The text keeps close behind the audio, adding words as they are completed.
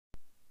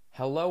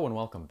Hello and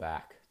welcome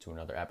back to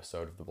another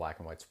episode of the Black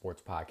and White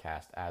Sports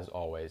Podcast. As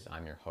always,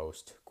 I'm your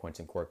host,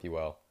 Quentin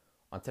Corpuel.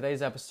 On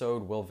today's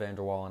episode, Will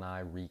Vander Wal and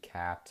I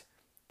recapped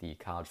the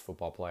college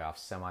football playoff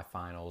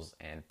semifinals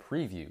and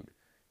previewed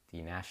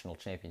the national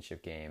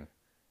championship game,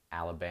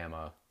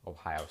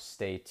 Alabama-Ohio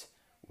State,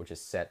 which is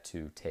set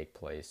to take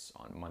place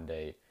on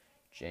Monday,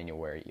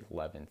 January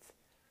 11th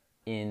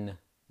in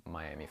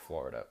Miami,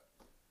 Florida.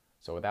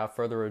 So without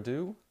further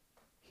ado,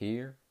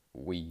 here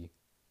we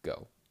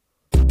go.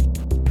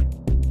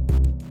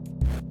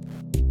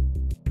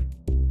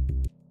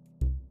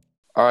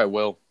 All right,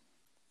 Will.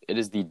 It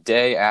is the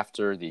day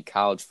after the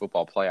college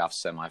football playoff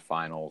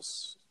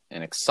semifinals,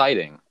 an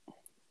exciting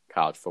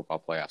college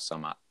football playoff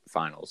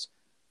semifinals.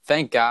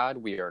 Thank God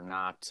we are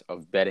not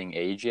of betting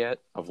age yet,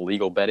 of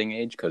legal betting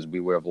age, because we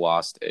would have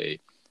lost a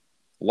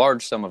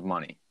large sum of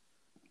money.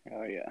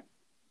 Oh, yeah.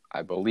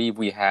 I believe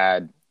we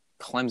had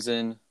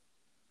Clemson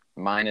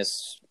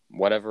minus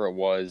whatever it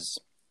was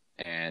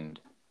and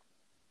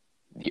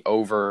the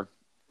over,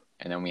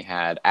 and then we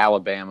had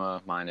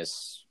Alabama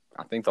minus,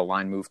 I think the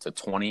line moved to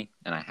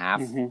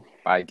 20.5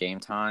 by game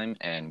time,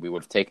 and we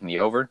would have taken the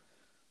over.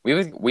 We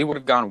would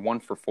have gone 1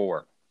 for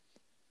 4.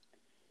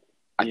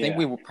 I think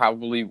we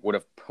probably would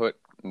have put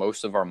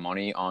most of our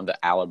money on the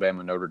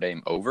Alabama-Notre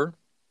Dame over.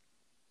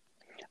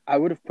 I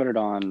would have put it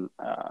on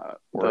the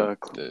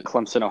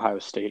Clemson-Ohio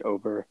State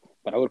over,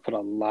 but I would have put a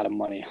lot of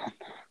money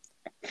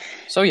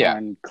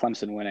on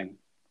Clemson winning.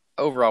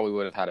 Overall, we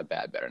would have had a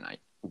better night.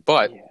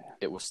 But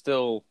it was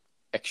still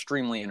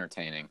extremely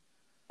entertaining.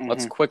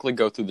 Let's quickly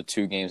go through the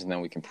two games, and then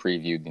we can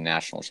preview the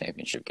national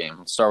championship game.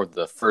 Let's start with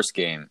the first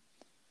game,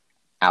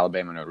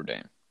 Alabama-Notre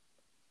Dame.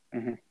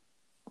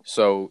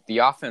 So the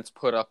offense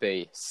put up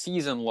a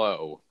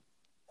season-low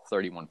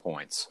 31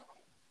 points.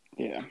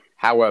 Yeah.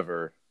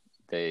 However,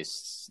 the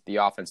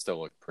offense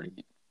still looked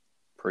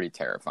pretty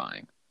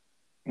terrifying.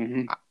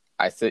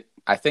 I think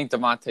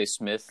DeVonta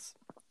Smith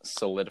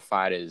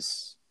solidified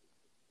his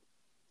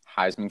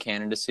Heisman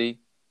candidacy,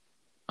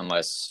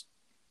 unless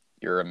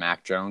you're a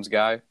Mac Jones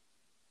guy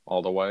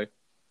all the way.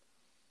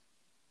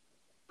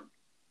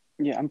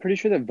 Yeah, I'm pretty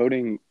sure that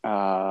voting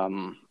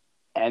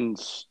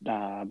ends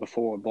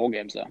before bowl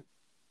games, though.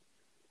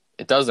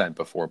 It does end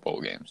before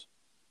bowl games.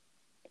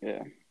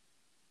 Yeah.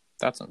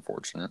 That's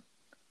unfortunate.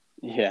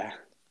 Yeah.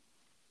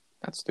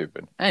 That's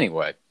stupid.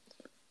 Anyway,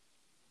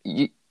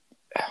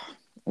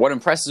 what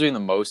impresses me the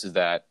most is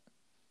that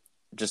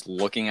just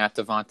looking at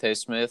DeVonta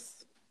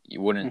Smith,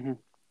 you wouldn't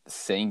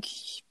think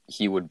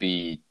he would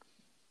be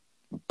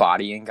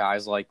bodying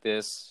guys like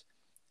this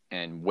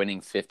and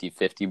winning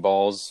 50-50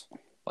 balls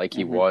like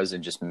he was,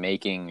 and just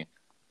making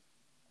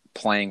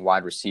playing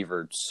wide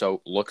receiver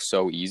look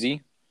so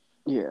easy.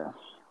 Yeah.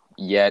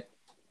 Yet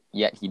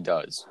he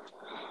does.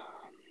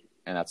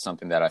 And that's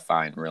something that I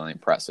find really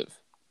impressive.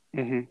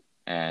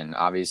 And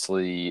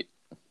obviously,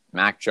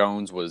 Mac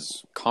Jones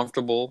was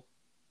comfortable.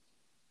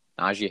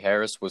 Najee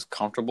Harris was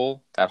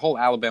comfortable. That whole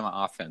Alabama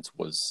offense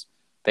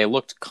they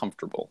looked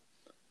comfortable.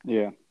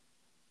 Yeah.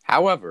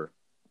 However,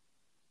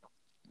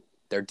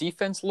 their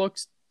defense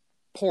looked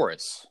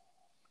porous.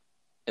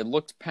 It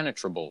looked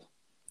penetrable.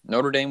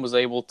 Notre Dame was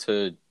able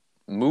to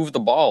move the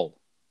ball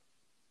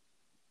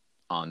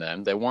on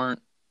them. They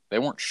weren't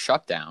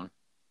shut down.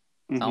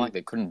 It's not like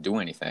they couldn't do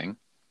anything.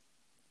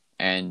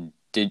 And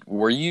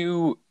were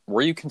you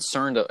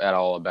concerned at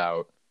all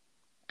about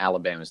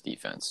Alabama's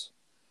defense?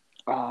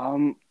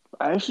 I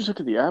actually took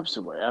it the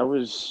opposite way. I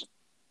was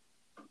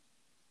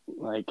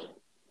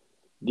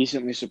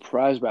decently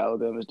surprised by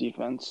Alabama's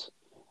defense.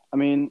 I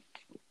mean,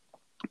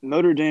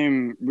 Notre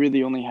Dame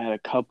really only had a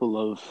couple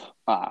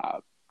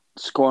of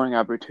scoring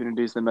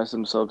opportunities. They messed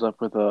themselves up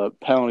with a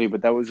penalty,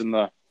 but that was in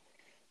the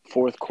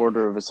fourth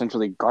quarter of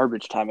essentially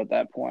garbage time at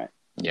that point.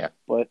 Yeah.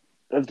 But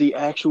of the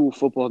actual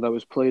football that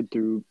was played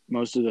through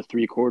most of the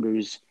three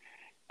quarters,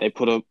 they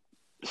put up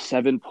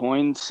 7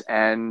 points,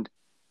 and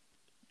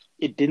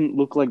it didn't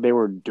look like they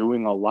were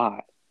doing a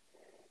lot.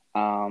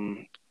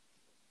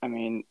 I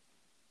mean,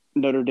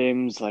 Notre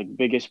Dame's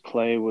biggest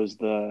play was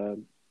the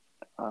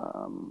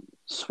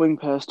swing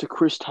pass to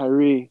Chris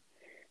Tyree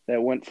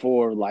that went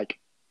for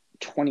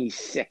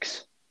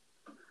 26.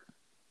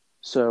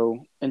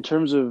 So in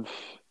terms of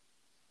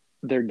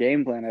their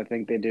game plan, I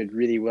think they did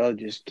really well,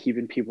 just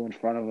keeping people in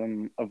front of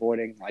them,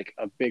 avoiding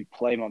a big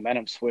play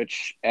momentum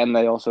switch, and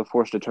they also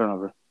forced a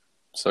turnover.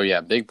 So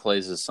yeah, big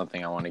plays is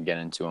something I want to get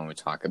into when we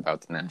talk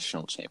about the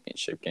national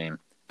championship game.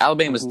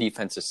 Alabama's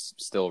defense is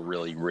still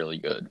really, really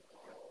good.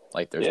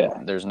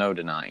 There's no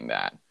denying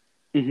that.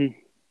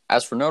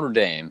 As for Notre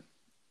Dame,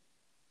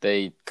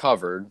 they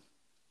covered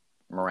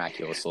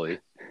miraculously.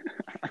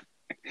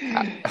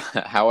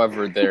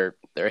 However,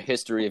 their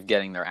history of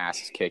getting their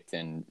asses kicked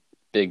in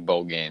big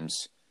bowl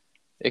games,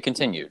 it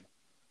continued.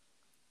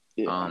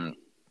 Yeah.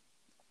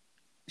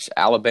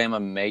 Alabama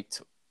made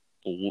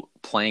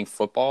playing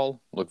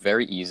football look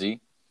very easy.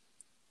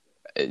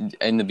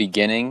 In the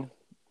beginning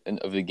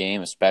of the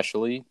game,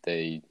 especially,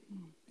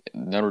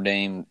 Notre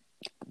Dame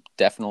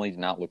definitely did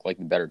not look like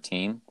the better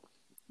team,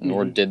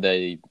 nor did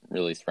they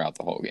really throughout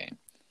the whole game.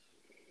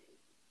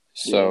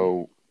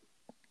 So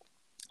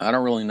I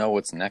don't really know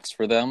what's next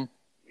for them.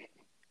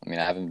 I mean,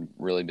 I haven't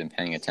really been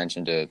paying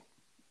attention to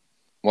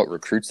what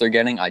recruits they're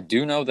getting. I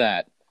do know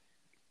that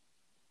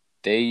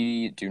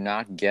they do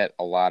not get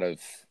a lot of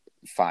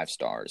 5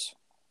 stars.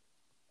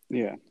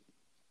 Yeah.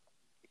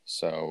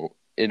 So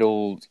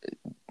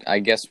I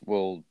guess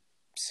we'll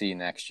see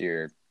next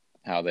year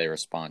how they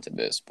respond to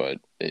this, but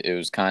it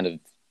was kind of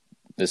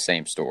the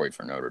same story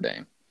for Notre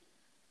Dame.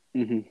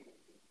 Mm-hmm.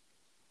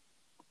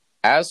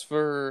 As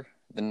for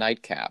the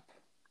nightcap,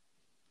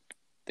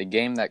 the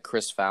game that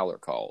Chris Fowler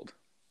called.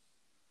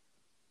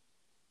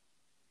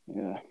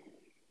 Yeah.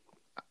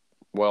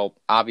 Well,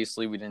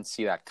 obviously we didn't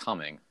see that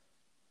coming.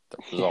 The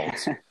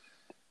results.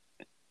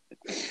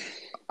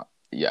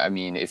 Yeah, I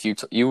mean, if you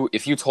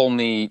told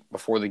me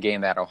before the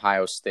game that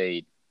Ohio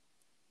State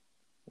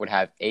would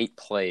have 8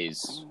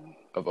 plays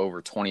of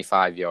over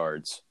 25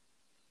 yards,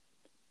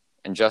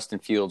 and Justin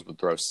Fields would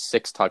throw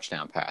 6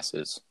 touchdown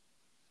passes,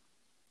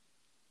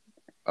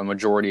 a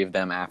majority of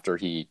them after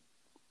he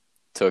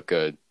took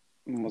a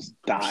almost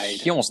died.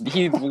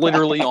 He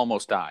literally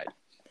almost died.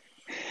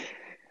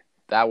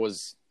 That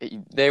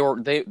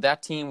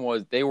team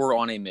were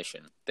on a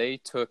mission. They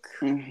took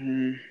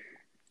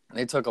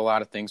a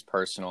lot of things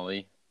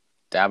personally.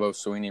 Dabo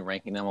Swinney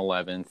ranking them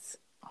 11th,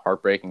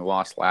 heartbreaking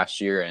loss last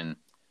year, and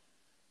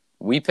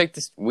we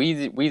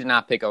did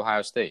not pick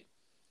Ohio State.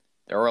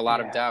 There were a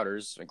lot of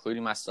doubters,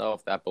 including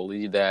myself, that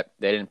believed that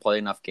they didn't play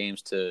enough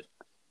games to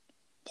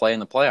play in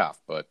the playoff,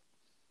 but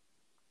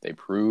they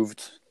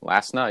proved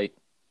last night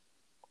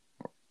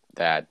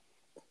that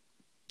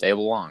they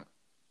belong.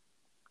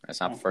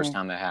 That's not the first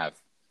time they have.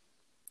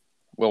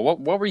 Well,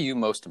 what were you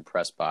most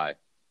impressed by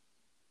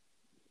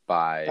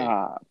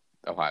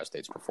Ohio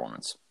State's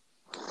performance?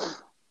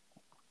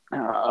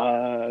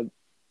 2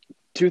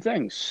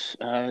 things.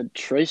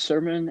 Trey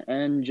Sermon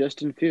and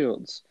Justin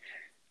Fields.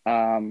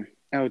 3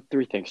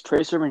 things.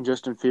 Trey Sermon,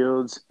 Justin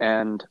Fields,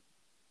 and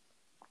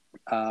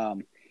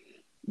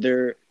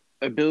their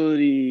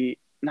ability,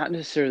 not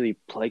necessarily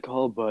play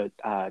call, but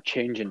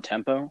change in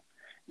tempo.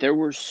 There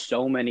were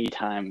so many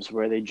times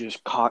where they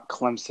just caught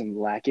Clemson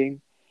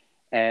lacking.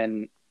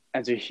 And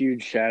as a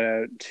huge shout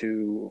out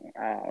to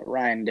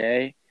Ryan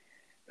Day,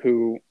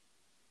 who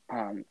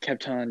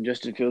kept telling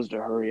Justin Fields to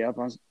hurry up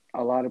on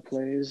a lot of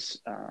plays.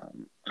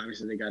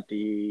 Obviously, they got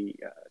the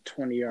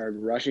 20-yard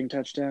rushing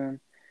touchdown.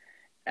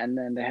 And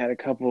then they had a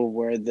couple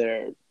where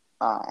their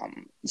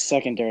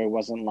secondary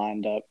wasn't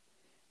lined up.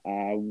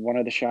 One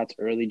of the shots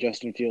early,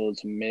 Justin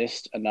Fields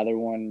missed. Another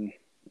one,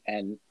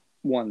 and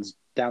one's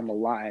down the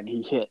line,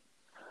 he hit.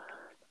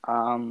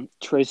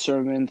 Trey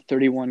Sermon,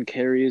 31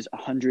 carries,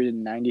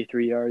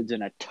 193 yards,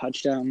 and a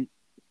touchdown.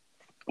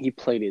 He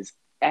played his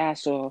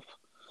ass off.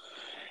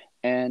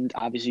 And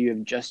obviously you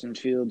have Justin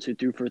Fields, who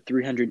threw for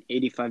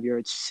 385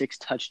 yards, 6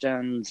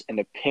 touchdowns, and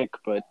a pick,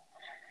 but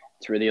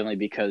it's really only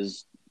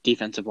because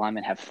defensive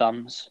linemen have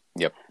thumbs.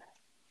 Yep.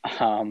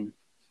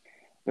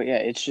 But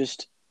yeah,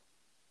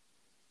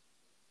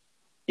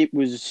 it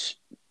was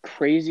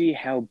crazy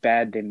how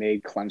bad they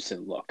made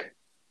Clemson look.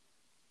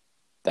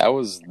 That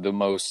was the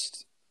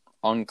most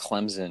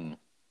un-Clemson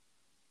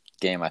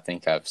game I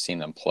think I've seen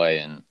them play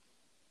in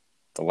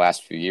the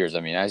last few years. I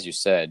mean, as you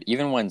said,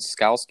 even when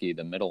Skalski,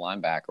 the middle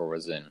linebacker,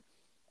 was in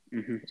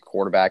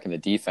quarterback in the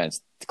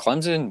defense,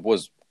 Clemson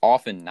was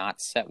often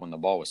not set when the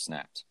ball was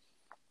snapped.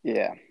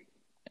 Yeah.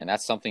 And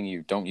that's something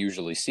you don't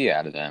usually see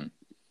out of them.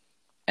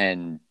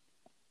 And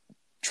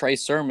Trey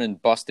Sermon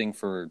busting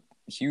for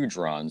huge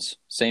runs.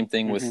 Same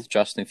thing with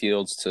Justin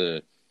Fields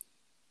to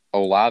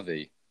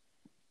Olave.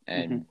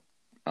 And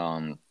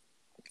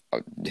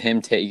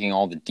him taking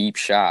all the deep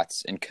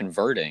shots and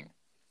converting.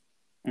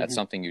 That's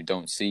something you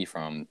don't see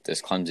from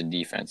this Clemson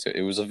defense.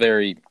 It was a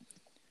very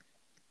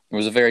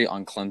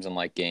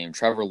un-Clemson-like game.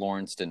 Trevor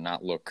Lawrence did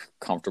not look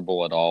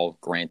comfortable at all.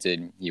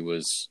 Granted,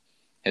 his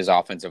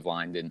offensive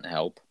line didn't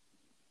help.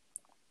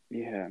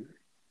 Yeah.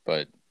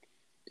 But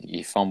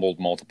he fumbled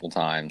multiple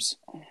times.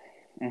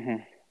 Yeah,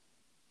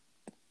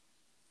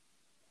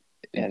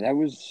 that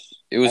was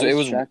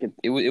shocking.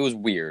 It was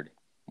weird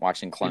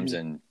watching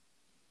Clemson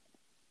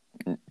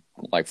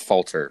like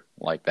falter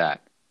like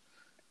that.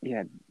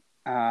 Yeah.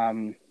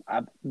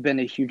 I've been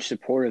a huge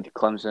supporter of the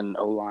Clemson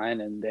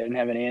O-line, and they didn't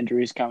have any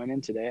injuries coming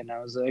in today, and I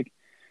was like,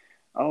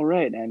 all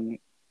right. And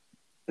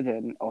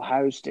then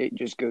Ohio State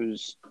just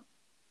goes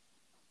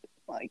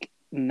like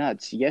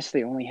nuts. Yes,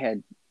 they only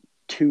had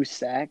 2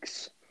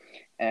 sacks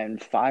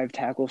and 5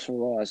 tackles for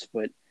loss,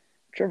 but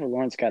Trevor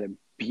Lawrence got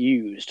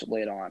abused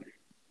late on.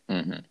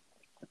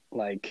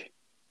 Like,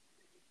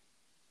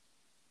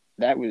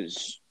 that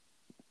was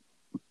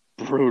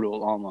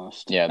brutal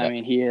almost. Yeah, I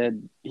mean, he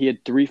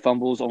had 3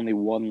 fumbles, only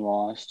 1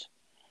 lost,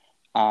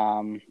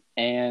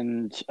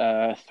 and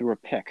threw a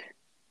pick.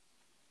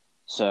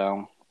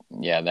 So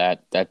yeah,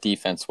 that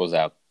defense was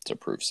out to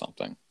prove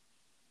something,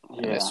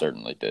 and they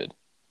certainly did.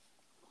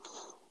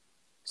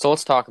 So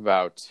let's talk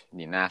about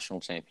the national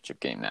championship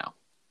game now.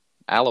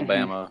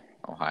 Alabama,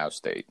 Ohio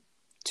State,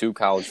 2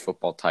 college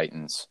football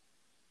titans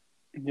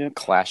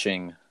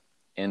clashing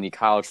in the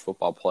college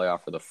football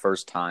playoff for the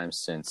first time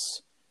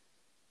since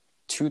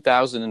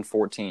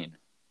 2014.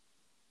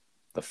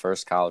 The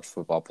first college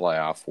football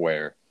playoff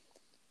where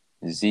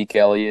Zeke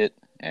Elliott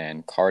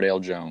and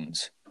Cardale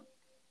Jones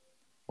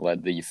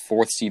led the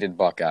fourth-seeded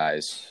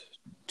Buckeyes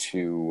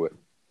to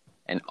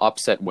an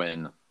upset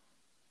win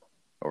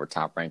over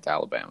top-ranked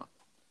Alabama.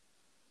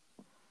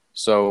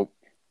 So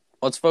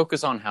let's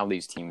focus on how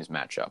these teams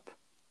match up,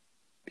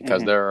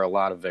 because there are a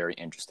lot of very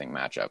interesting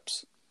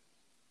matchups.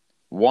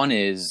 One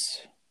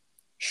is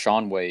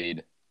Shaun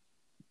Wade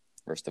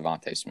versus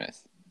Devontae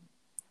Smith.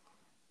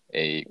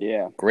 A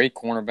great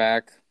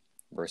cornerback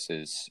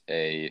versus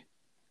a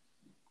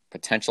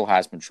potential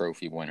Heisman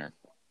Trophy winner.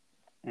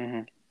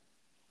 Mm-hmm.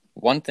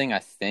 One thing I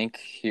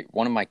think,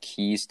 one of my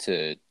keys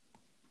to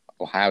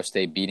Ohio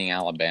State beating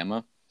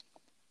Alabama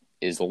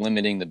is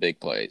limiting the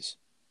big plays.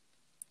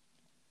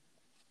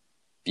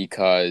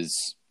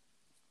 Because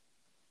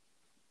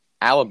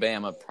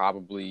Alabama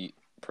probably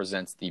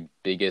presents the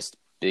biggest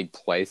big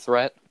play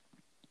threat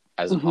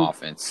as an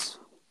offense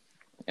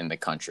in the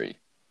country.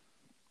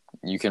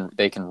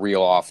 They can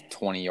reel off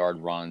 20-yard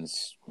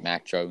runs.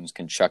 Mac Jones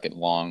can chuck it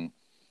long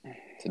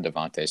to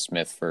Devontae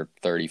Smith for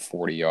 30,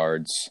 40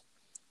 yards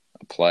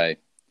a play.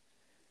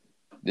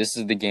 This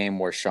is the game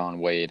where Shaun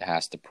Wade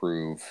has to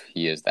prove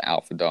he is the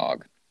alpha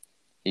dog.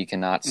 He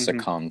cannot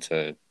succumb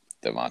to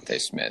Devontae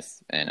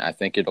Smith. And I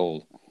think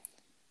it'll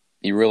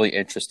be really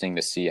interesting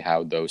to see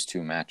how those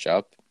two match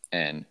up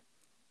and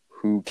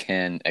who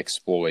can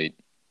exploit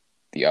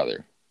the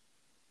other.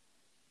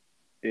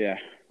 Yeah.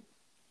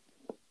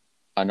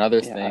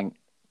 Another thing,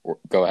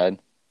 go ahead.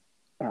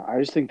 I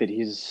just think that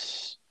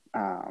he's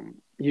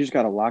you just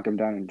got to lock him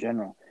down in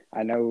general.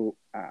 I know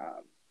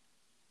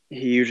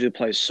he usually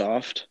plays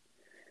soft,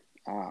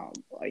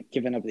 like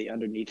giving up the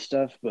underneath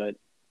stuff, but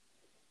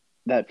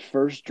that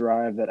first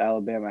drive that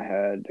Alabama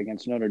had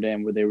against Notre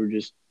Dame where they were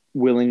just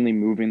willingly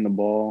moving the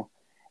ball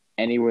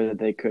anywhere that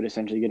they could,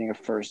 essentially getting a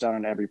first down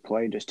on every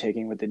play, just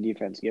taking what the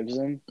defense gives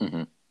them.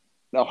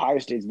 Ohio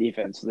State's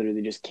defense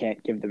literally just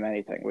can't give them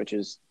anything, which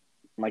is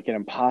like an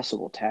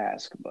impossible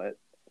task, but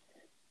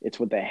it's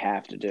what they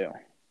have to do.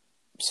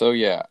 So,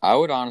 yeah, I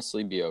would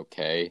honestly be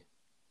okay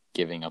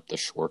giving up the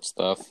short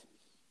stuff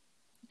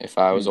if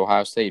I was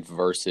Ohio State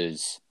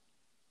versus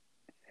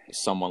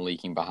someone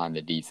leaking behind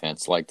the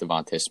defense like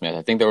Devontae Smith.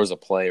 I think there was a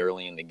play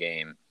early in the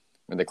game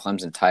where the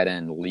Clemson tight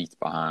end leaked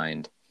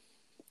behind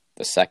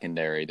the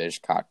secondary. They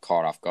just got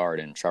caught off guard,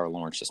 and Trevor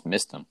Lawrence just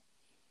missed them.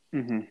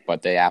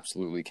 But they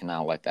absolutely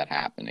cannot let that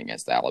happen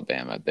against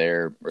Alabama.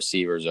 Their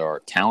receivers are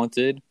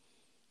talented.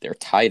 Their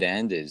tight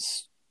end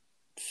is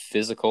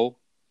physical.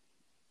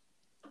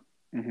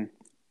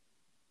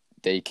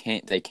 They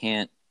can't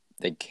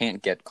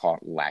get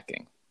caught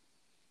lacking,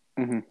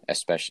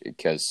 especially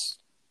because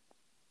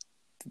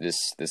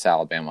this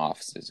Alabama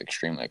offense is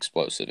extremely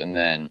explosive. And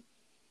then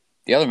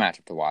the other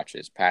matchup to watch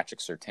is Patrick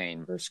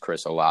Surtain versus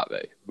Chris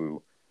Olave,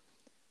 who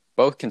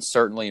both can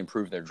certainly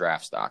improve their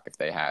draft stock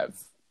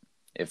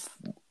if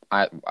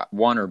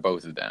one or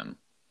both of them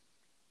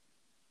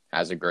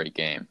has a great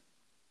game.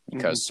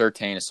 Because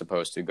Surtain is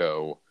supposed to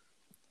go,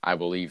 I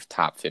believe,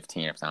 top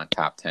 15, if not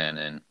top 10.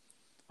 And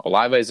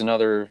Olave is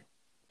another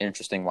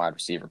interesting wide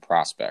receiver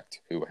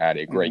prospect who had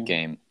a great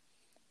game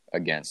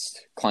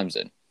against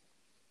Clemson.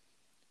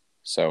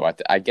 So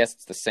I guess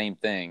it's the same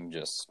thing,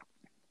 just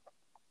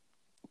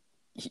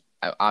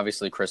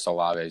obviously Chris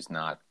Olave is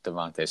not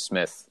Devontae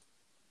Smith,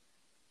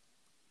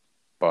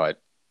 but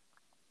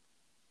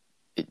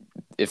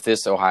if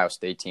this Ohio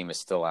State team is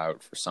still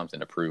out for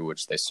something to prove,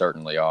 which they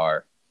certainly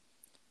are,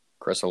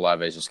 Chris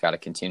Olave's just got to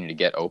continue to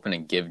get open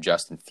and give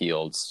Justin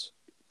Fields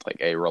like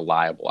a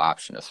reliable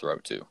option to throw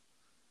to.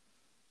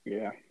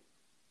 Yeah.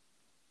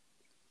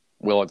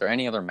 Will, are there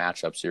any other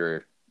matchups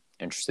you're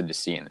interested to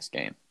see in this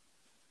game?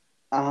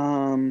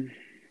 I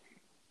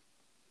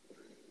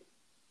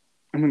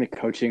mean, the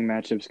coaching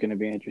matchup's going to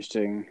be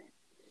interesting.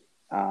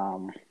 I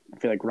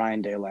feel like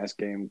Ryan Day last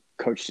game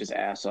coached his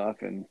ass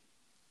off, and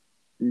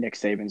Nick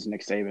Saban's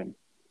Nick Saban.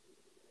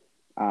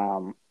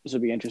 This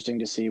will be interesting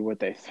to see what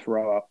they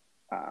throw up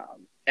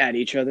at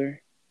each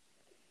other.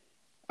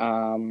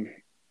 I'm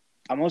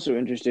also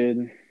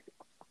interested,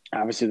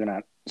 obviously they're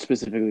not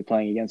specifically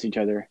playing against each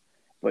other,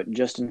 but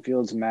Justin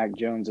Fields and Mac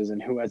Jones is in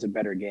who has a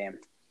better game.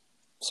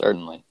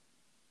 Certainly.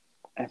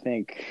 I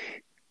think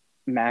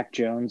Mac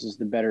Jones is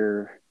the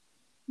better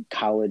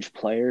college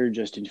player.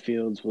 Justin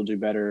Fields will do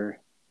better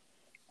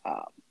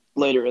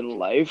later in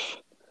life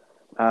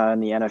in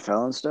the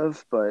NFL and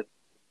stuff, but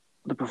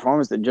the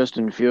performance that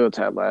Justin Fields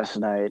had last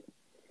night,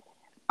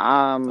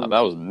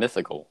 that was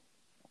mythical.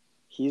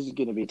 He's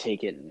going to be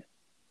taking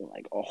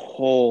like a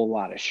whole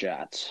lot of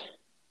shots.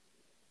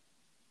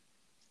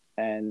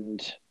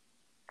 And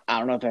I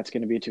don't know if that's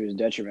going to be to his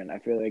detriment. I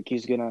feel like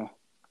he's going to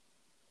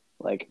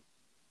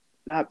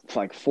not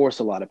like force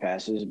a lot of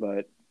passes,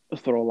 but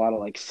throw a lot of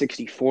like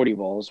 60-40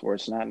 balls where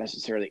it's not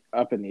necessarily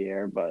up in the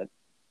air, but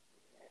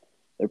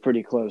they're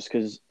pretty close.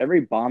 Because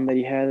every bomb that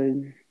he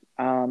had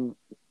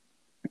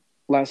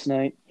last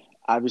night,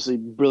 obviously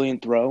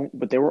brilliant throw,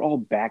 but they were all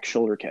back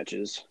shoulder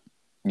catches.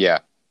 Yeah.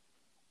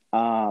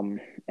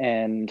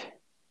 And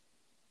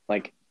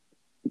like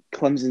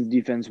Clemson's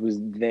defense was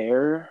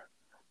there,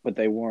 but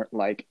they weren't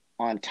like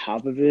on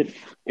top of it.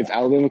 If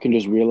Alabama can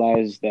just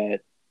realize that,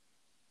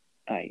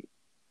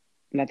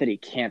 not that he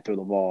can't throw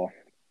the ball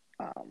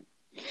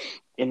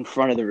in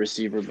front of the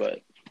receiver,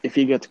 but if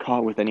he gets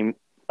caught with any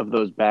of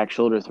those back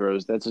shoulder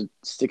throws, that's a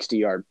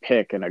 60-yard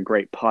pick and a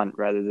great punt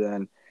rather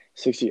than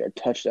 60-yard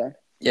touchdown.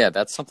 Yeah,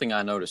 that's something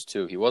I noticed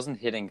too. He wasn't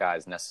hitting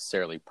guys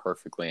necessarily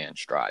perfectly in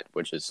stride,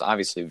 which is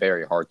obviously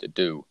very hard to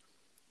do.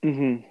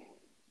 Mm-hmm.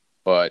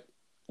 But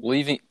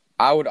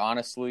I would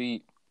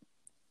honestly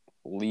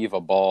leave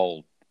a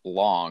ball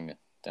long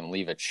than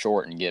leave it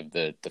short and give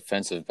the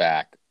defensive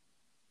back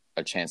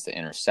a chance to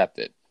intercept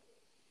it.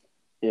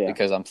 Yeah.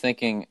 Because I'm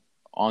thinking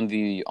on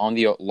the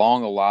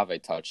long Olave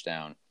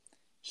touchdown,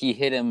 he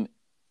hit him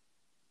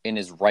in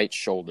his right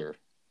shoulder.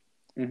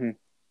 Mm-hmm.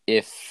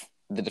 If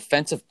the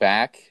defensive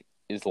back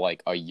is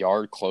like a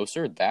yard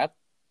closer,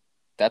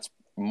 that's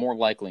more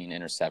likely an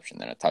interception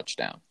than a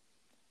touchdown.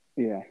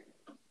 Yeah.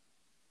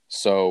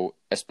 So,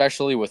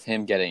 especially with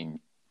him getting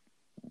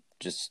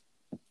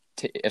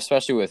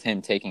especially with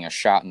him taking a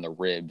shot in the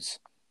ribs,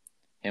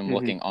 him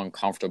looking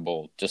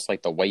uncomfortable, just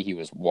like the way he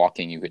was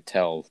walking, you could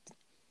tell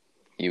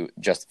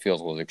Justin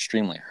Fields was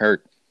extremely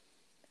hurt.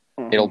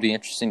 It'll be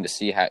interesting to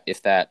see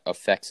if that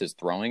affects his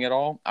throwing at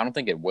all. I don't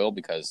think it will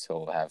because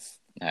he'll have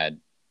had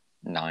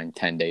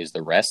 9-10 days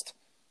to rest.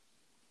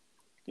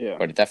 Yeah.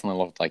 But it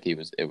definitely looked like it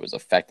was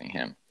affecting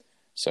him.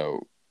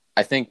 So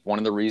I think one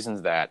of the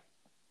reasons that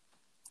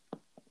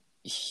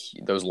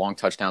those long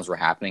touchdowns were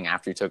happening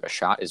after he took a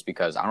shot is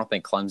because I don't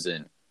think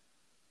Clemson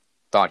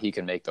thought he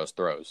could make those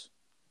throws,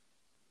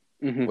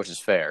 which is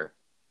fair.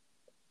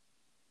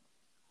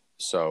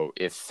 So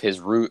if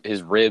his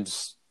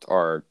ribs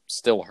are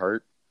still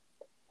hurt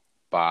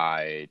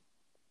by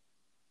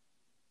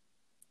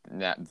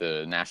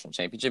the national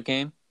championship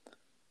game,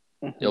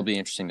 it'll be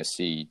interesting to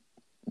see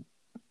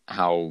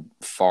how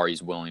far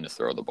he's willing to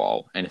throw the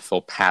ball and if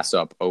he'll pass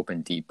up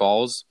open deep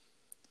balls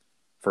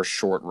for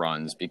short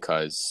runs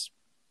because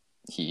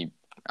he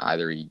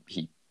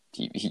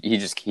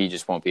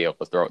just won't be able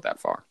to throw it that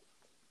far.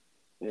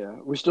 Yeah,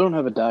 we still don't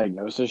have a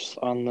diagnosis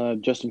on the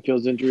Justin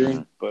Fields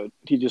injury, but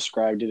he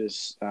described it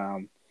as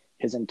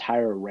his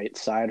entire right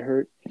side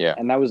hurt. Yeah,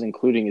 and that was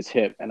including his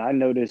hip. And I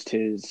noticed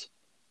his,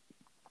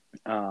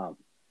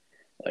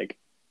 like,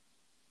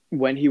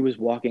 when he was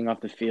walking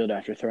off the field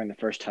after throwing the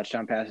first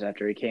touchdown pass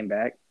after he came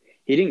back,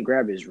 he didn't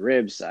grab his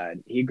rib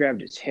side; he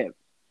grabbed his hip.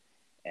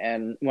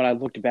 And when I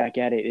looked back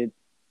at it, it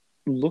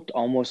looked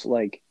almost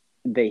like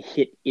they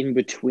hit in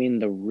between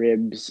the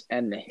ribs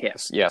and the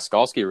hips. Yeah,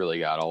 Skalski really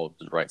got all of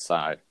his right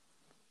side.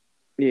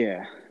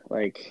 Yeah,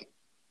 like,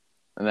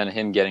 and then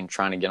him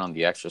trying to get on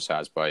the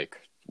exercise bike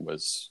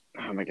was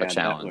a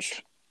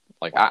challenge.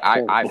 Like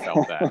I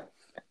felt that.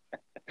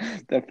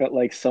 That felt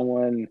like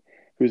someone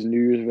whose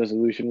New Year's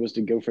resolution was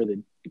to go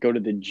to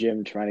the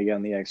gym trying to get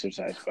on the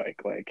exercise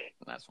bike. Like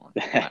that's one.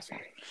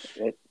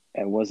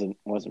 It wasn't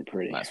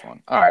pretty. Last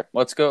one. All right,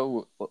 let's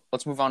go.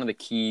 Let's move on to the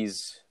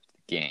keys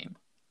game.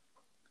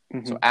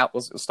 So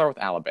let's start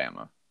with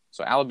Alabama.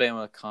 So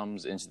Alabama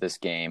comes into this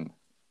game.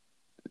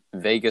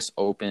 Vegas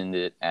opened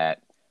it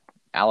at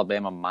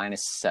Alabama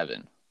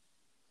 -7.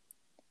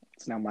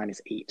 It's now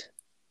 -8.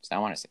 It's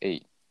now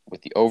 -8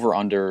 with the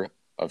over/under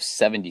of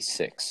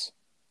 76.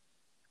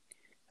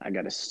 I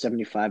got a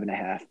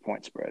 75.5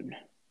 point spread.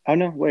 Oh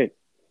no, wait,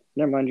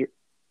 never mind.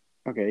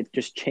 Okay, it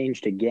just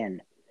changed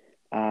again.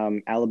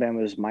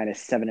 Alabama's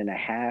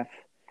 -7.5.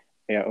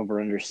 Yeah,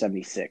 over/under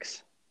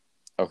 76.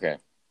 Okay.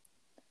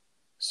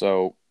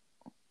 So,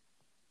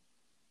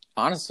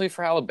 honestly,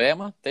 for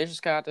Alabama, they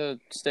just got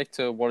to stick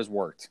to what has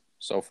worked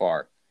so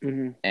far.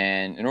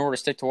 And in order to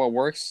stick to what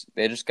works,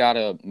 they just got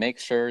to make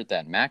sure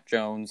that Mac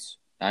Jones,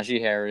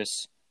 Najee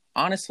Harris,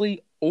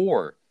 honestly,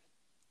 or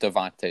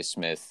Devontae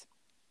Smith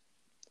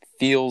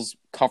feels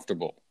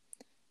comfortable.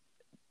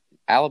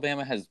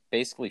 Alabama has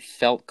basically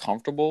felt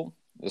comfortable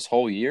this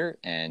whole year,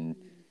 and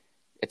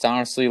it's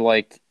honestly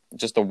like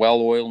just a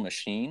well-oiled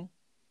machine.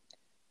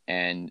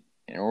 And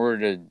in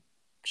order to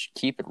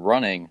keep it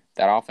running,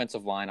 that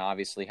offensive line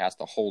obviously has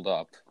to hold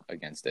up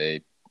against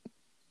a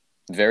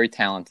very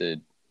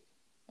talented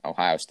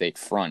Ohio State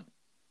front.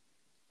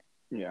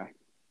 Yeah.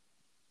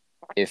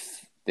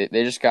 If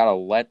they just gotta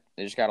let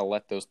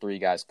those three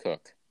guys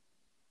cook.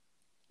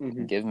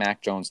 Give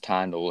Mac Jones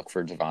time to look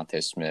for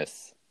Devontae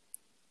Smith,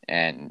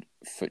 and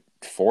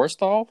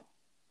Forrestal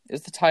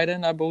is the tight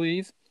end, I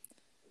believe,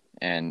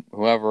 and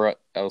whoever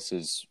else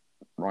is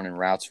running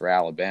routes for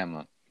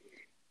Alabama.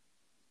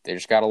 They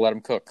just gotta let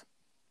them cook.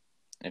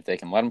 If they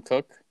can let them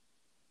cook,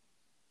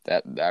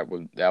 that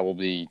will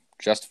be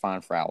just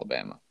fine for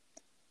Alabama.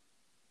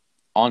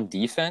 On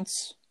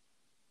defense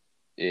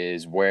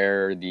is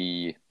where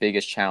the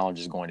biggest challenge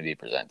is going to be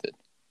presented.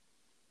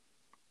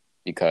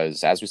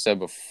 Because, as we said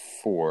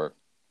before,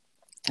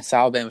 this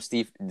Alabama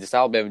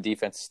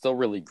defense is still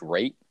really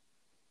great,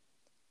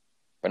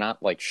 but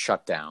not, like,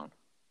 shut down.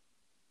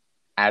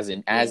 as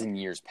in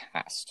years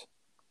past.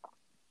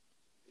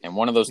 And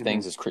one of those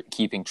things is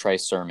keeping Trey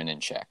Sermon in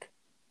check.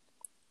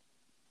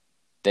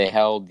 They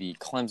held the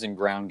Clemson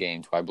ground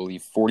game to, I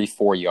believe,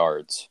 44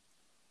 yards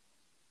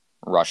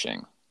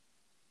rushing.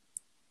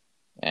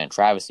 And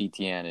Travis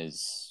Etienne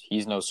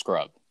he's no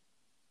scrub.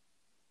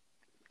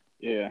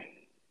 Yeah.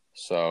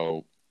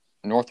 So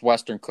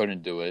Northwestern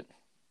couldn't do it.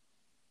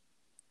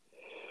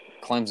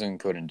 Clemson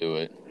couldn't do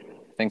it.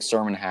 I think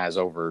Sermon has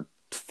over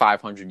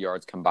 500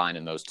 yards combined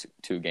in those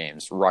two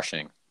games,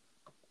 rushing.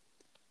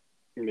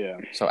 Yeah.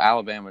 So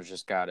Alabama's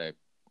just got to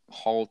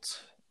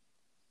halt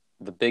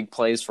the big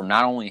plays from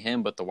not only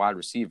him, but the wide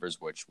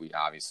receivers, which we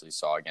obviously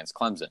saw against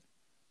Clemson.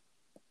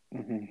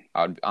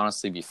 I would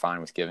honestly be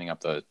fine with giving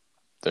up the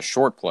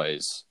short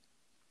plays.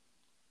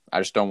 I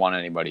just don't want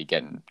anybody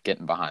getting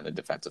behind the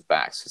defensive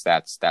backs, because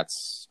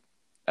that's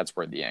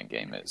where the end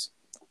game is.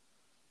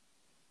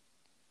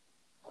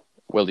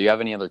 Will, do you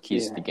have any other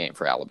keys to the game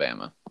for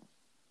Alabama?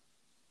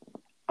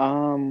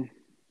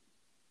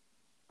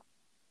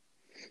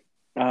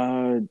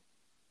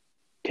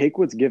 Take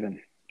what's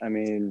given. I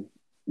mean,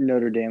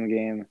 Notre Dame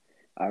game,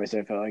 obviously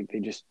I felt like they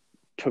just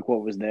took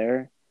what was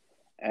there,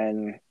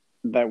 and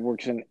that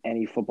works in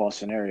any football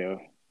scenario.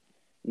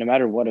 No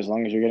matter what, as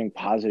long as you're getting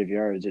positive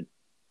yards, it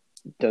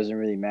doesn't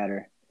really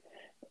matter.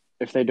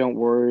 If they don't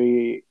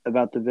worry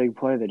about the big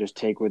play, they just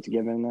take what's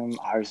given them.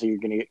 Obviously, you're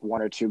going to get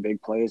one or two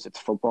big plays. It's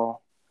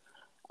football.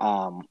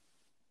 But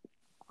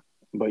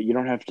you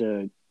don't have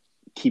to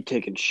keep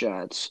taking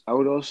shots. I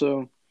would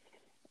also,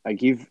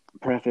 like you've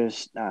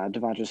prefaced,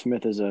 Devonta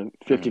Smith is a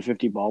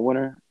 50-50 ball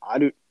winner. I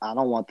don't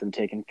want them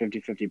taking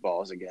 50-50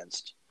 balls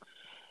against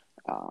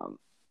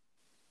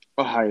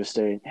Ohio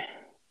State.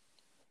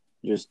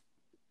 Just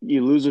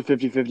you lose a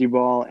 50-50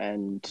 ball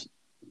and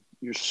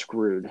you're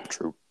screwed.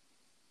 True.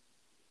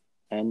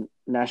 And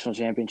national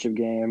championship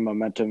game,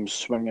 momentum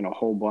swinging a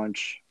whole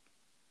bunch.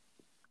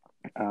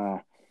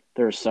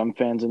 There are some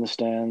fans in the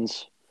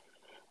stands.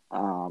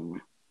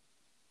 Where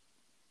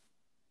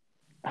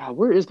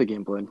is the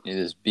game played? It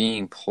is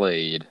being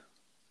played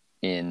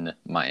in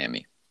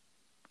Miami.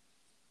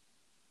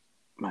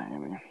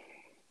 Miami.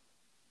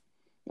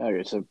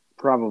 Okay, so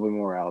probably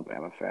more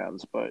Alabama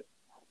fans, but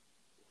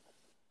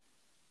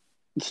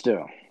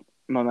still,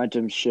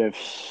 momentum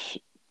shifts.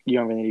 You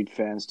don't really need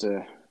fans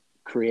to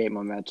create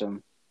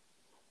momentum.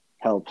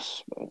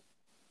 Helps, but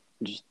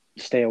just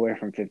stay away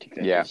from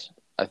 50-50s. Yeah,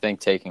 I think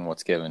taking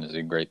what's given is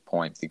a great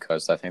point,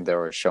 because I think they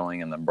were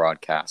showing in the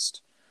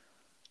broadcast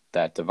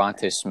that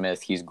Devonta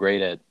Smith, he's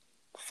great at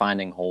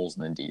finding holes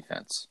in the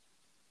defense.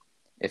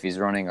 If he's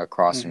running a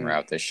crossing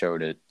route, they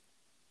showed it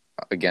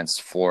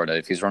against Florida.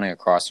 If he's running a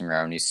crossing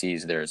route and he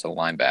sees there's a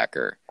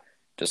linebacker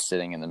just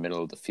sitting in the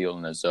middle of the field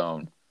in a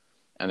zone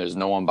and there's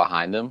no one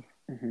behind him,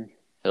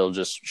 he'll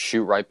just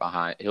shoot right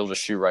behind the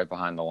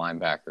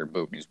linebacker.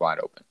 Boom, he's wide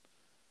open.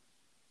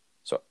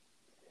 So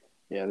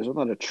yeah, there's a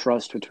lot of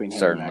trust between him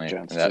certainly, and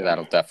Mac Jones.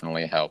 that'll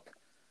definitely help.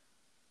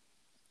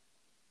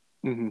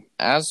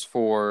 As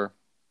for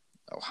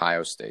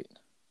Ohio State,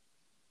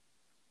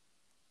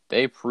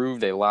 they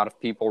proved a lot of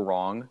people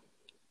wrong.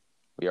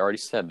 We already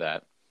said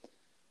that.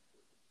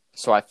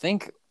 So I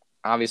think,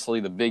 obviously,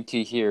 the big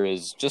key here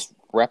is just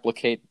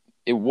replicate.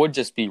 It would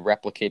just be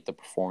replicate the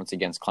performance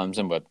against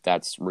Clemson, but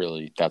that's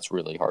really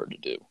hard to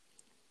do.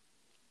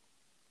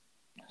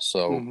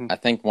 So I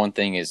think one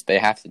thing is they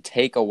have to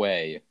take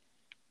away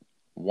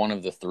one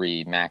of the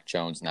three, Mac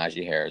Jones,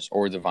 Najee Harris,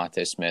 or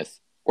Devonta Smith,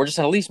 or just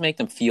at least make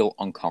them feel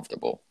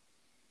uncomfortable.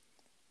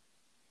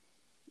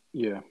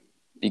 Yeah.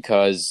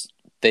 Because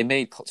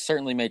they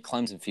certainly made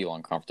Clemson feel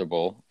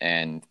uncomfortable,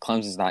 and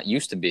Clemson's not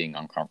used to being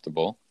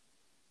uncomfortable,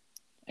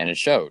 and it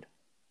showed.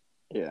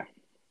 Yeah.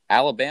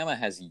 Alabama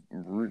has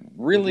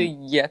really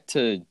yet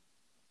to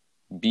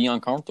be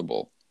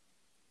uncomfortable.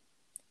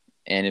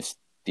 And if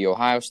the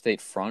Ohio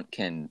State front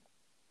can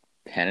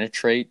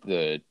penetrate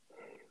the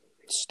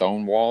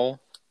stone wall,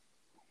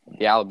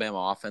 the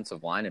Alabama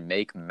offensive line, and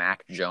make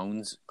Mac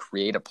Jones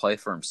create a play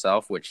for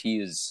himself, which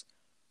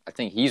I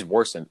think he's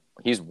worse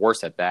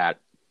at that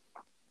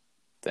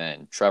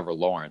than Trevor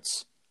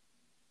Lawrence.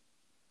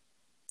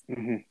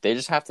 They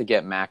just have to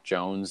get Mac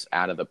Jones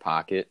out of the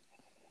pocket.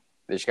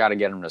 They just got to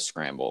get him to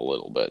scramble a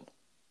little bit.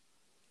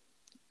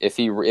 If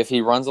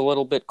he runs a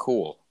little bit,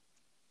 cool.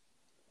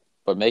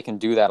 But make him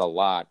do that a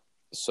lot,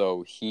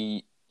 so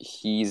he's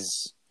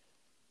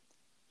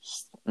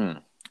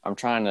under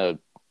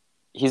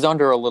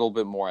a little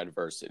bit more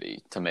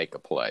adversity to make a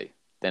play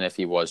than if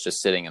he was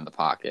just sitting in the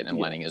pocket and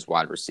letting his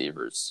wide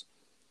receivers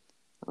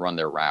run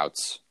their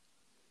routes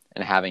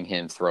and having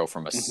him throw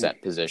from a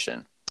set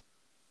position.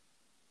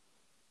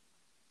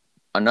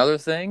 Another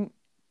thing,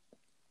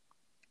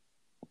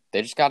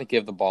 they just got to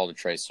give the ball to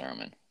Trey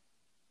Sermon.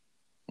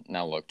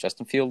 Now, look,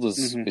 Justin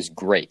Fields is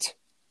great,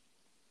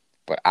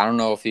 but I don't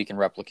know if he can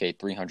replicate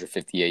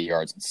 358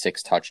 yards and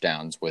 6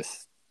 touchdowns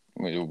with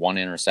one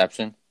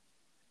interception.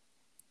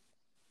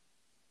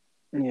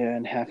 Yeah,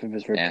 and half of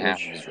his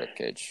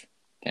ribcage.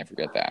 Can't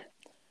forget that.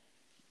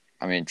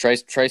 I mean,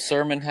 Trey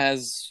Sermon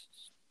has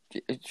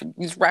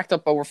He's racked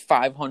up over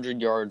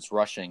 500 yards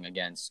rushing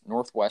against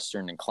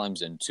Northwestern and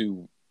Clemson,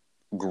 two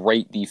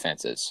great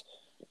defenses.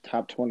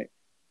 Top 20.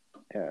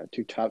 Yeah,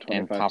 two top 25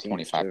 and top teams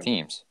 25 too.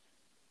 teams.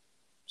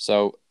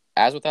 So,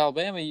 as with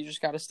Alabama, you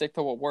just got to stick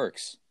to what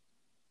works.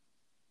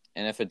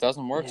 And if it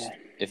doesn't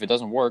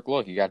work,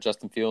 look, you got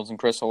Justin Fields and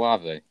Chris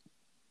Olave,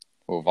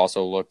 who have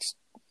also looked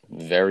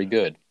very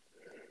good.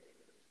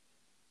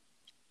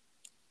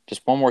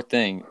 Just one more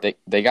thing,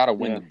 they got to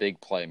win the big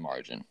play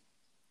margin.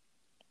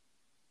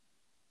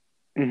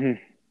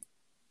 Mm-hmm.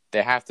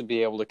 They have to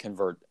be able to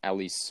convert at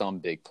least some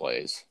big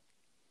plays.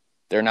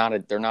 They're not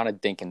a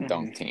dink and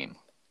dunk team.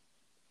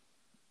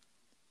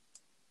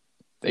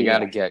 They got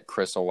to get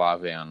Chris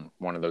Olave on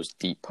one of those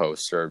deep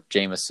posts, or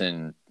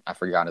Jameson, I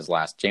forgot his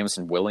last,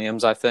 Jameson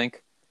Williams, I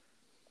think.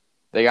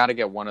 They got to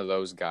get one of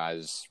those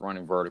guys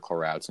running vertical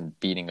routes and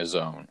beating a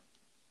zone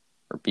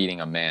or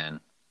beating a man.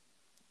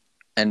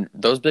 And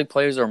those big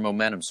plays are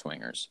momentum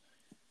swingers.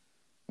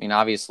 I mean,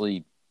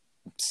 obviously,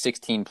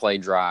 16-play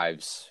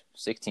drives,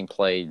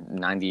 16-play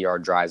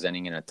 90-yard drives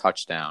ending in a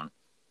touchdown,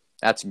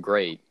 that's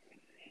great.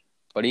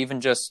 But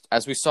even just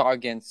as we saw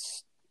in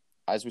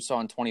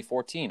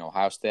 2014,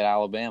 Ohio State,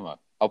 Alabama,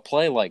 a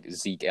play like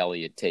Zeke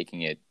Elliott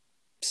taking it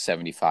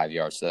 75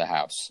 yards to the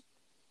house.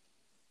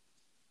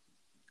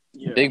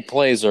 Yeah. Big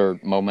plays are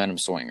momentum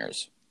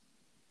swingers.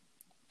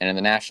 And in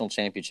the national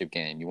championship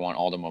game, you want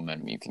all the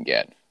momentum you can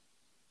get.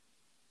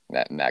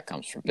 That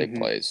comes from big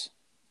plays.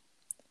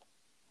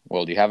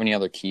 Will, do you have any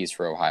other keys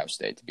for Ohio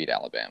State to beat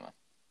Alabama?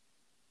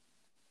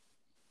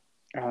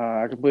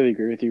 I completely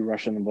agree with you.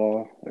 Rushing the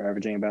ball, they're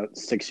averaging about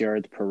 6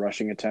 yards per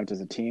rushing attempt as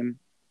a team.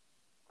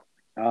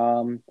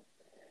 Try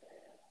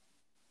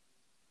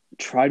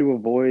to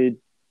avoid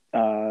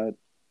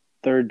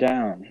third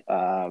down.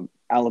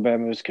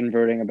 Alabama is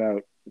converting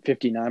about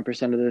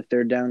 59% of their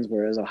third downs,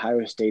 whereas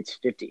Ohio State's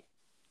 50%.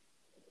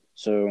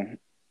 So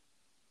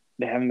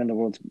they haven't been the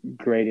world's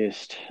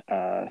greatest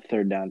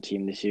third down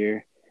team this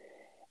year.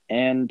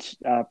 And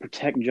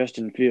protect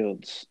Justin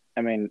Fields.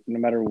 I mean, no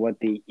matter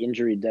what the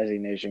injury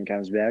designation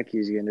comes back,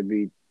 he's going to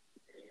be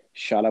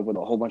shot up with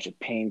a whole bunch of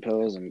pain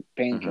pills and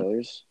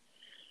painkillers,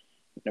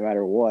 no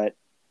matter what.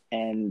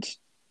 And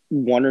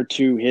one or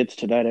two hits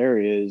to that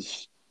area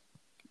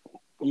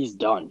he's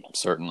done.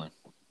 Certainly.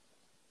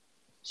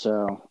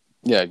 So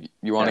yeah,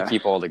 you want to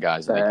keep all the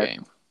guys in the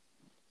game.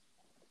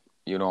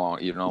 You don't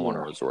want to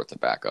resort to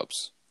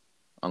backups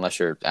unless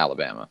you're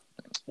Alabama.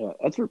 Yeah,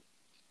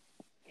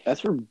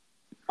 that's for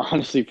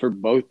honestly for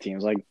both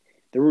teams. Like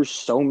there were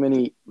so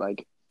many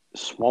like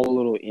small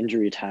little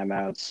injury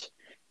timeouts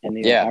in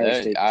the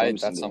Ohio State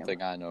Clemson that's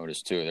something I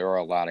noticed too. There were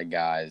a lot of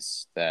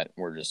guys that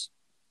were just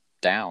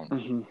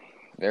down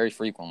very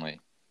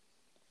frequently.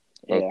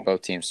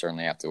 Both teams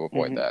certainly have to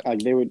avoid that. Like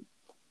they would,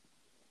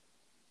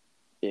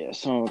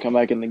 someone would come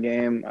back in the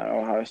game.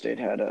 Ohio State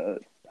had a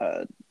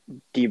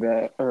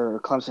D-back,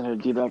 or Clemson had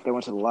a D-back that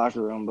went to the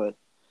locker room. But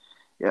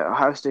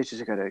Ohio State's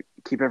just got to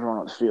keep everyone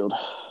on the field.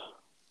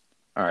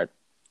 All right,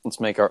 let's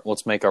make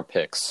our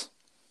picks.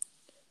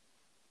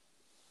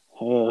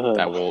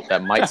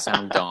 That might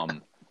sound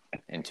dumb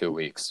in 2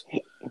 weeks.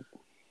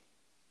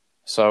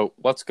 So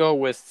let's go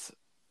with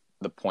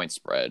the point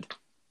spread.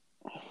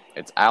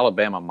 It's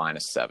Alabama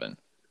 -7.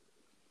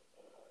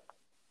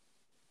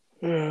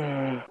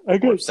 I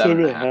got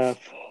 7.5.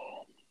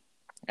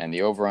 And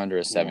the over-under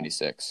is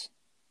 76.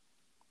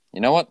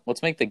 You know what?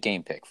 Let's make the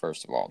game pick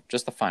first of all.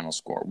 Just the final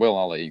score. Will,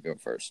 I'll let you go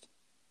first.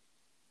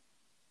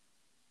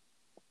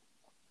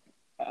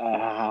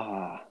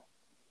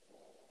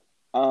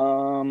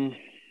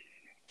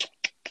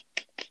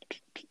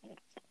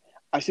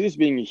 I see this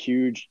being a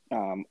huge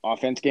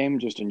offense game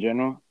just in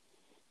general.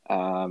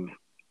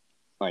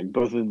 Like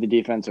both of the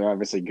defense are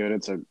obviously good.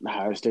 It's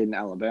Ohio State and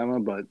Alabama,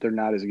 but they're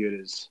not as good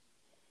as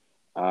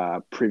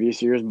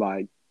previous years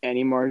by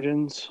any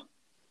margins.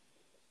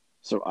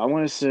 So I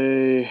want to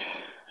say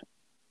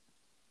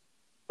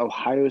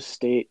Ohio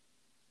State.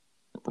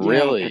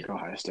 Really? I'll pick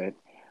Ohio State.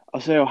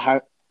 I'll say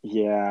Ohio.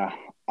 Yeah,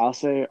 I'll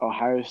say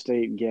Ohio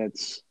State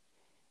gets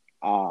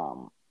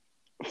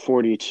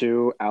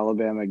 42.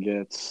 Alabama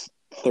gets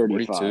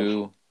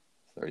 35.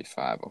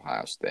 35,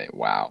 Ohio State.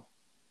 Wow.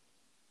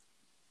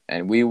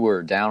 And we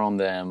were down on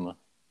them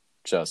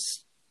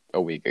just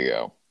a week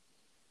ago.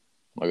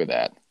 Look at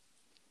that.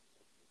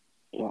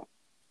 Yeah,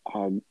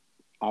 I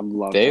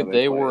love.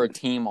 They were a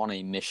team on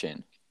a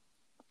mission.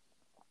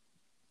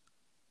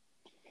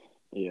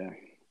 Yeah,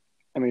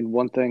 I mean,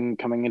 one thing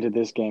coming into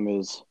this game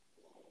is,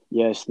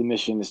 yes, the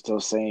mission is still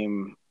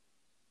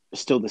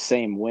the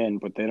same win,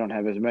 but they don't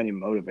have as many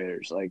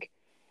motivators. Like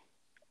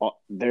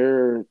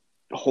their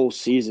whole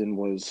season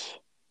was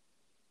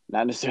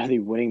not necessarily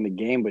winning the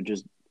game, but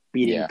just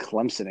beating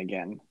Clemson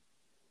again.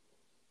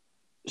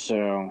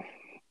 So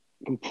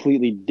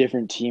completely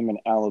different team in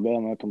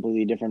Alabama,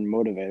 completely different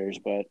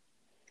motivators, but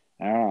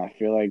I don't know. I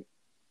feel like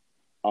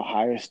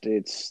Ohio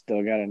State's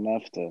still got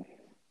enough to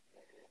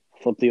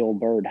flip the old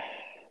bird.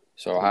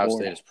 So Ohio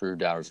State has proved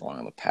doubters wrong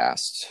in the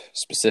past,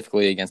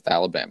 specifically against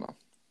Alabama.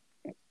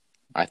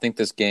 I think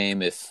this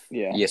game, if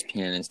Yeah.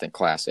 ESPN Instant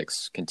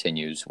Classics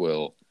continues,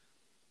 will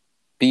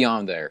be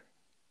on there.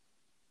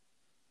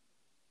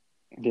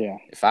 Yeah.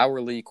 If I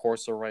were Lee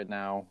Corso right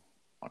now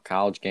on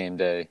College game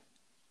day,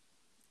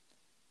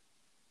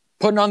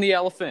 putting on the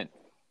elephant,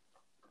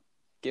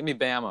 give me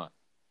Bama.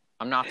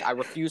 I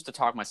refuse to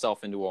talk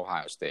myself into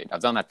Ohio State.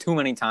 I've done that too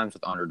many times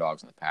with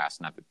underdogs in the past,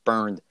 and I've been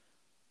burned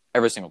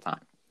every single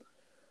time.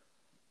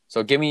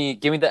 So give me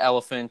the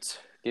elephant.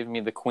 Give me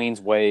the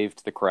Queen's wave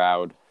to the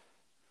crowd.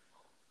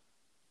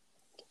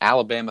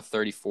 Alabama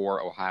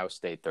 34, Ohio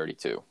State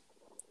 32.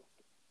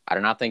 I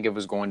do not think it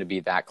was going to be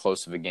that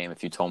close of a game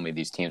if you told me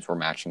these teams were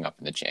matching up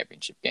in the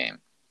championship game.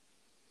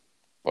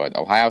 But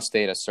Ohio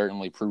State has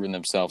certainly proven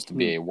themselves to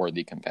be a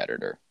worthy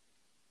competitor,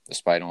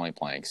 despite only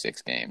playing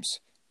 6 games.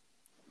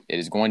 It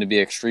is going to be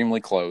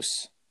extremely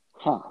close.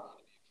 Huh.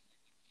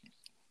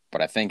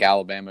 But I think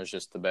Alabama is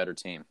just the better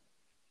team.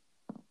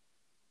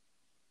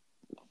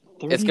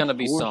 It's going to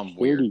be some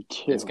weird.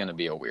 It's going to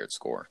be a weird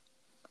score.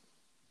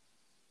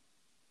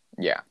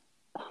 Yeah.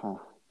 Huh.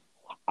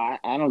 I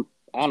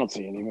don't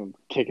see anyone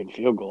kicking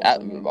field goals.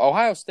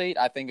 Ohio State,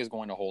 I think, is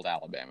going to hold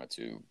Alabama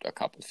to a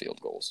couple field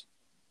goals.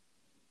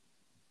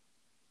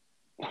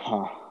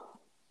 Huh.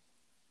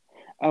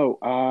 Oh,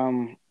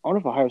 I wonder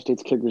if Ohio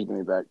State's kicker's going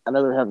to be back. I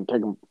know they're having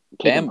kicking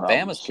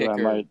Bama's so kicker,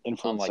 that might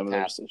influence unlike some of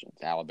their past decisions.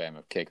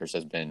 Alabama kickers,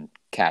 has been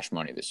cash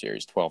money this year.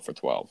 He's 12 for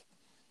 12.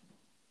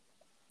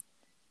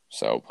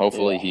 So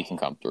hopefully he can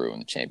come through in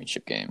the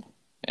championship game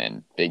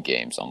and big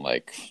games,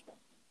 unlike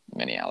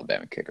many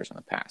Alabama kickers in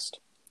the past.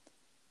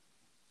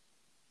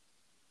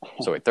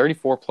 So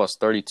 34 plus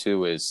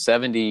 32 is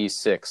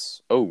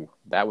 76. Oh,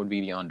 that would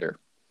be the under.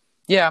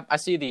 Yeah, I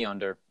see the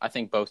under. I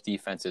think both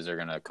defenses are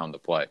going to come to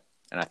play,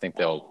 and I think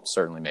they'll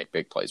certainly make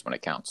big plays when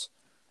it counts.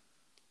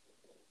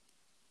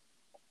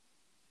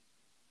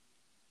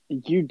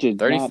 You did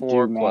not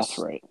do math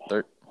right.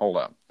 Hold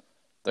up.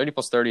 30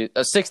 plus 30.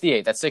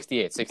 68. That's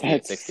 68.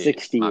 68.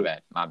 68.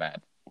 My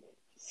bad.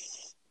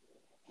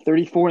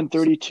 34 and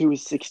 32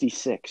 is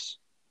 66.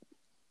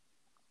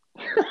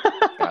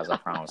 Guys, I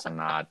promise I'm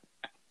not.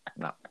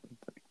 No.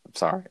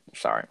 Sorry.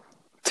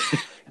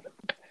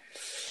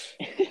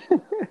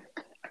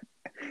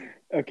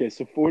 Okay,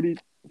 so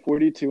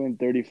 42 and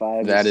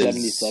 35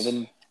 is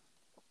 77,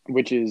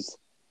 which is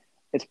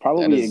it's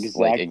probably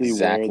exactly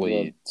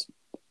where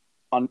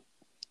the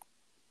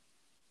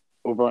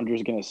over-under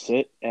is going to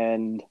sit.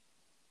 And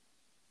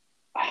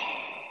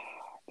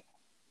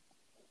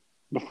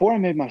before I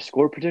made my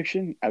score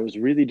prediction, I was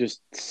really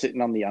just sitting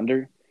on the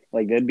under.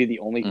 Like, that'd be the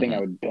only thing I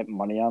would bet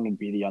money on would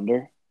be the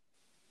under.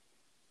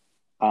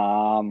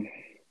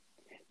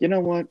 You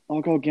know what?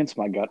 I'll go against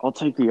my gut. I'll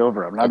take the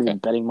over. I'm not even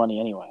betting money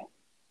anyway.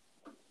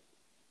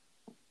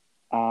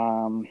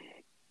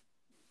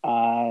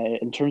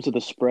 In terms of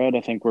the spread,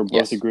 I think we're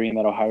both agreeing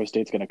that Ohio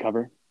State's going to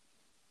cover.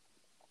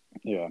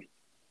 Yeah.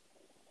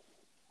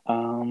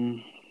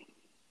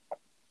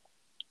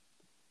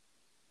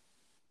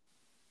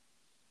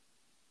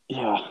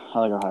 Yeah, I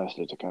like Ohio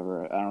State to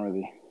cover.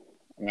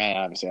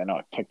 Obviously, I know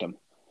I picked them.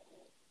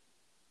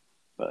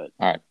 But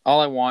all right. All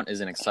I want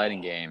is an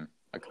exciting game,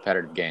 a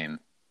competitive game.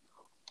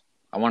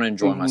 I want to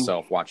enjoy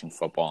myself watching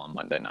football on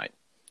Monday night.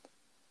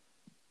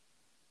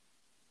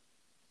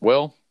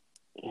 Will,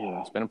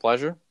 it's been a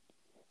pleasure.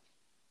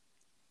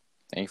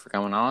 Thank you for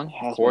coming on.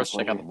 Of course,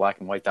 check out the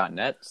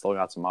blackandwhite.net. Still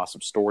got some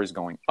awesome stories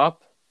going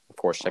up. Of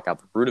course, check out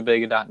the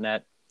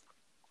rutabaga.net,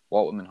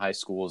 Walt Whitman High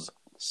School's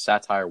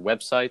satire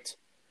website.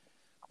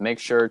 Make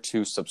sure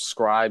to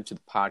subscribe to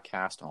the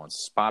podcast on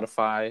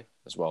Spotify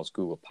as well as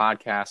Google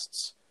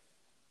Podcasts.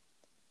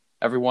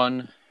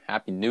 Everyone,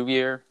 Happy New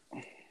Year.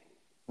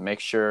 Make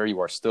sure you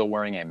are still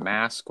wearing a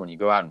mask when you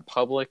go out in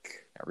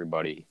public.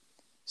 Everybody,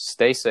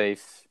 stay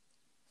safe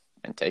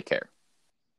and take care.